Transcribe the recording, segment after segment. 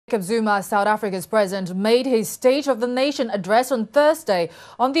Jacob Zuma, South Africa's president, made his State of the Nation address on Thursday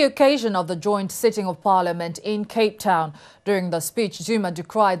on the occasion of the joint sitting of Parliament in Cape Town. During the speech, Zuma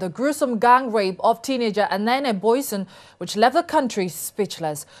decried the gruesome gang rape of teenager Anene Boyson, which left the country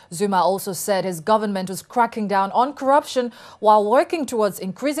speechless. Zuma also said his government was cracking down on corruption while working towards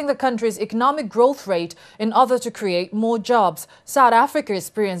increasing the country's economic growth rate in order to create more jobs. South Africa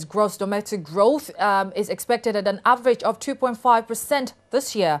experienced gross domestic growth is expected at an average of 2.5%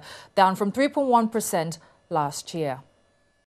 this year, down from 3.1% last year.